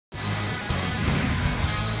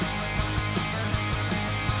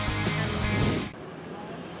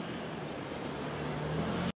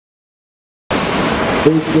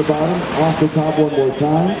Facing the bottom, off the top one more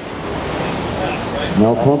time.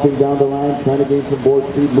 Now pumping down the line, trying to gain some board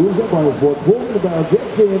speed. Moves up on his board, pulls the barrel,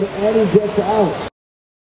 gets in, and he gets out.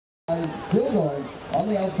 Still going. On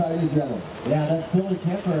the outside is yellow. Yeah, that's Billy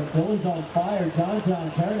Kemper. Billy's on fire. John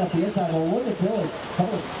tearing up the inside. Well, look at Billy.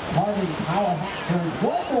 Carving power hat turns.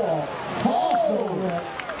 One more. Oh!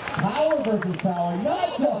 Power versus power.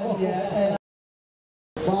 Not done yet. And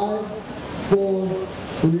 5, 4,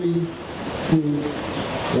 3, 2,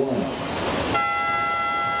 1.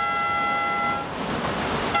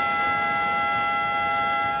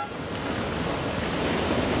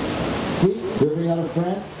 Serving out of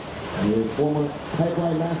France. Le former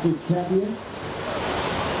Pipeline Masters champion.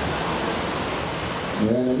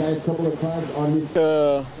 And a nice couple of times on his...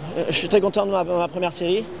 Je suis très content de ma première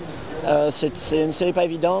série. C'est une série pas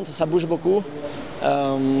évidente, ça bouge beaucoup.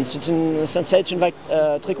 Ça est une vague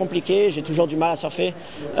très compliquée, j'ai toujours du mal à surfer.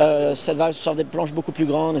 Cette vague sur des planches beaucoup plus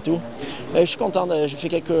grandes et tout. Et je suis content, j'ai fait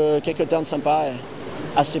quelques turns sympas,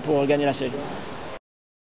 assez pour gagner la série.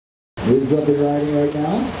 He's up and riding right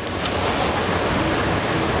now.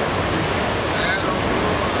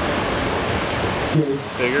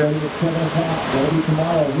 Bigger. Starting at 7 o'clock, that'll be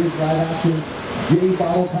tomorrow. Here's live action. J.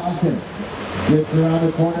 Bottle Thompson gets around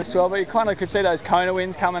the corner. Well, but you kind of could see those Kona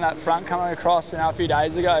winds coming up front, coming across, a few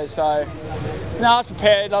days ago. So, I was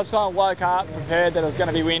prepared. I was kind of woke up, prepared that it was going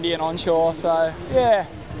to be windy and onshore. So, yeah,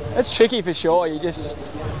 it's tricky for sure.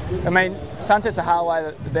 I mean, sunset's a hard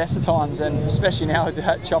way the best of times, and especially now with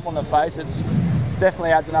that chop on the face, it's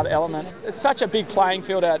definitely adds another element. It's such a big playing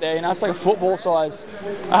field out there, it's like a football size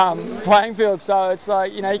playing field, so it's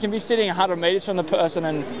like, you can be sitting 100 metres from the person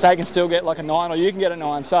and they can still get like a 9 or you can get a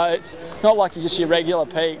 9, so it's not like you're just your regular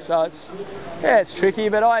peak, so it's tricky,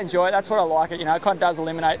 but I enjoy it. That's what I like it, it kind of does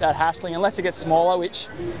eliminate that hassling, unless it gets smaller, which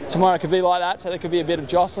tomorrow could be like that, so there could be a bit of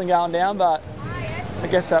jostling going down, but I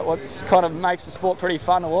guess that's what kind of makes the sport pretty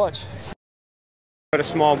fun to watch. A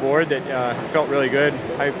small board that felt really good.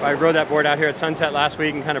 I rode that board out here at Sunset last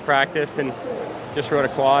week and kind of practiced and just rode a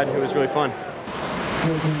quad. It was really fun.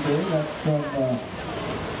 That's from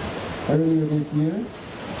earlier this year.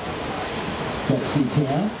 Catch the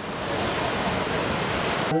cam.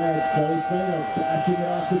 All right, Kelly Slater bashing it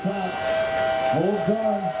off the top. Holds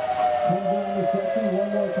on. Comes around the section one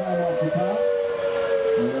more time off the top.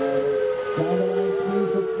 And down the line speed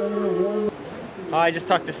for Slater. One. I just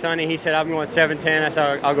talked to Sonny. He said I'm going 7:10. I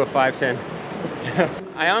said I'll go 5:10.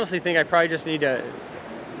 I honestly think I probably just need to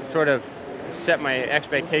sort of set my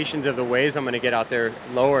expectations of the waves I'm going to get out there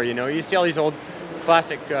lower. You see all these old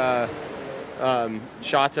classic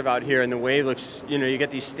shots of out here, and the wave looks. You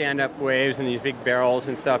get these stand-up waves and these big barrels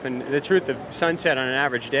and stuff. And the truth of Sunset on an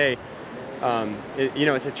average day,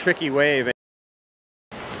 it's a tricky wave.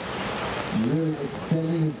 Really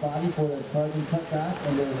extending his body for that carbon cutback,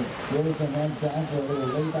 and then rolls the hands down for a little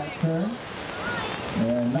layback turn.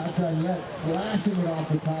 And not done yet, slashing it off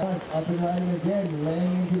the top. Up and riding again,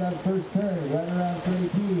 laying into that first turn, right around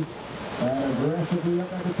 30p. And aggressively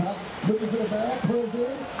up at the top, looking for the barrel, pulls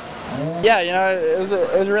in. Yeah,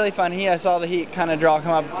 it was really fun. I saw the heat kind of draw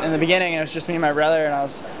come up in the beginning, and it was just me and my brother, and I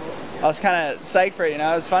was kind of psyched for it. It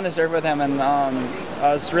was fun to surf with him, and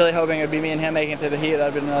I was really hoping it would be me and him making it through the heat. That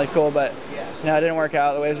would have been really cool, but it didn't work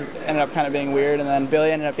out. The waves ended up kind of being weird, and then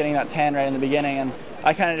Billy ended up getting that 10 right in the beginning, and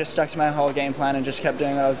I kind of just stuck to my whole game plan and just kept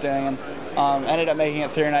doing what I was doing, and ended up making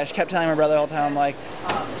it through. And I just kept telling my brother the whole time, I'm like,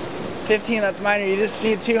 15, that's minor. You just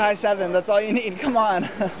need 2 high 7s. That's all you need. Come on.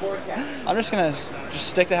 I'm just gonna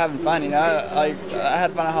stick to having fun. I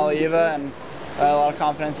had fun at Haleiwa, and I had a lot of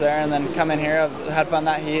confidence there, and then come in here, I've had fun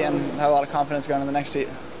that heat, and have a lot of confidence going to the next heat.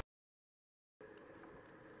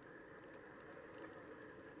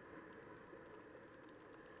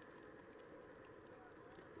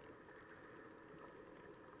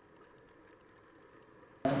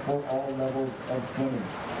 For all levels of swimming.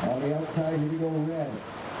 On the outside, here we go, red.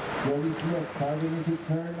 Jody Smith carving into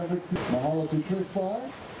turn number 2. Mahalo to Cliff Bar.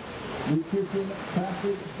 Nutrition,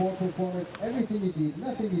 practice, for performance, everything you need,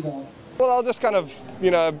 nothing you don't. Well, I'll just kind of,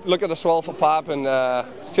 look at the swell for pop and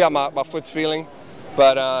see how my foot's feeling.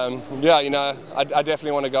 But yeah, I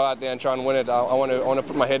definitely want to go out there and try and win it. I want to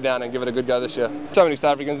put my head down and give it a good go this year. So many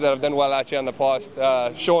South Africans that have done well out here in the past.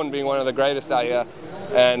 Sean being one of the greatest out here.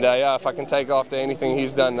 And yeah, if I can take after anything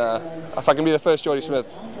he's done, if I can be the first Jody Smith,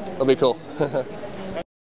 it'll be cool.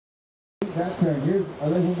 That turn, here's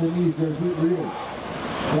Alejo Muniz, their heat leader.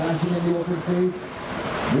 Slashing in the open face.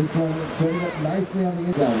 This one setting up nicely on the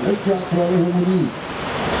inside. Let's drop for Alejo Muniz.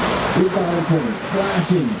 Big bottom turn,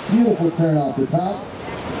 slashing, beautiful turn off the top.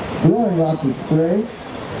 Throwing lots of spray.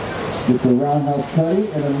 Gets a roundhouse cutty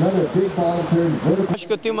and another big ball turn vertical. Acho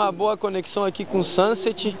que eu tenho uma boa conexão aqui com o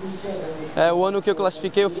Sunset. O ano que eu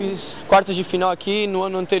classifiquei eu fiz quartas de final aqui, no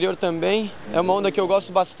ano anterior também. É uma onda que eu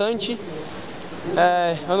gosto bastante.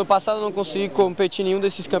 Ano passado eu não consegui competir em nenhum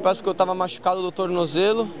desses campeonatos porque eu estava machucado do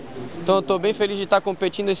tornozelo. Então eu estou bem feliz de estar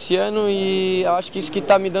competindo esse ano e eu acho que isso que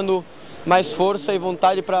está me dando mais força e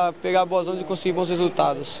vontade para pegar boas ondas e conseguir bons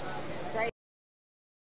resultados.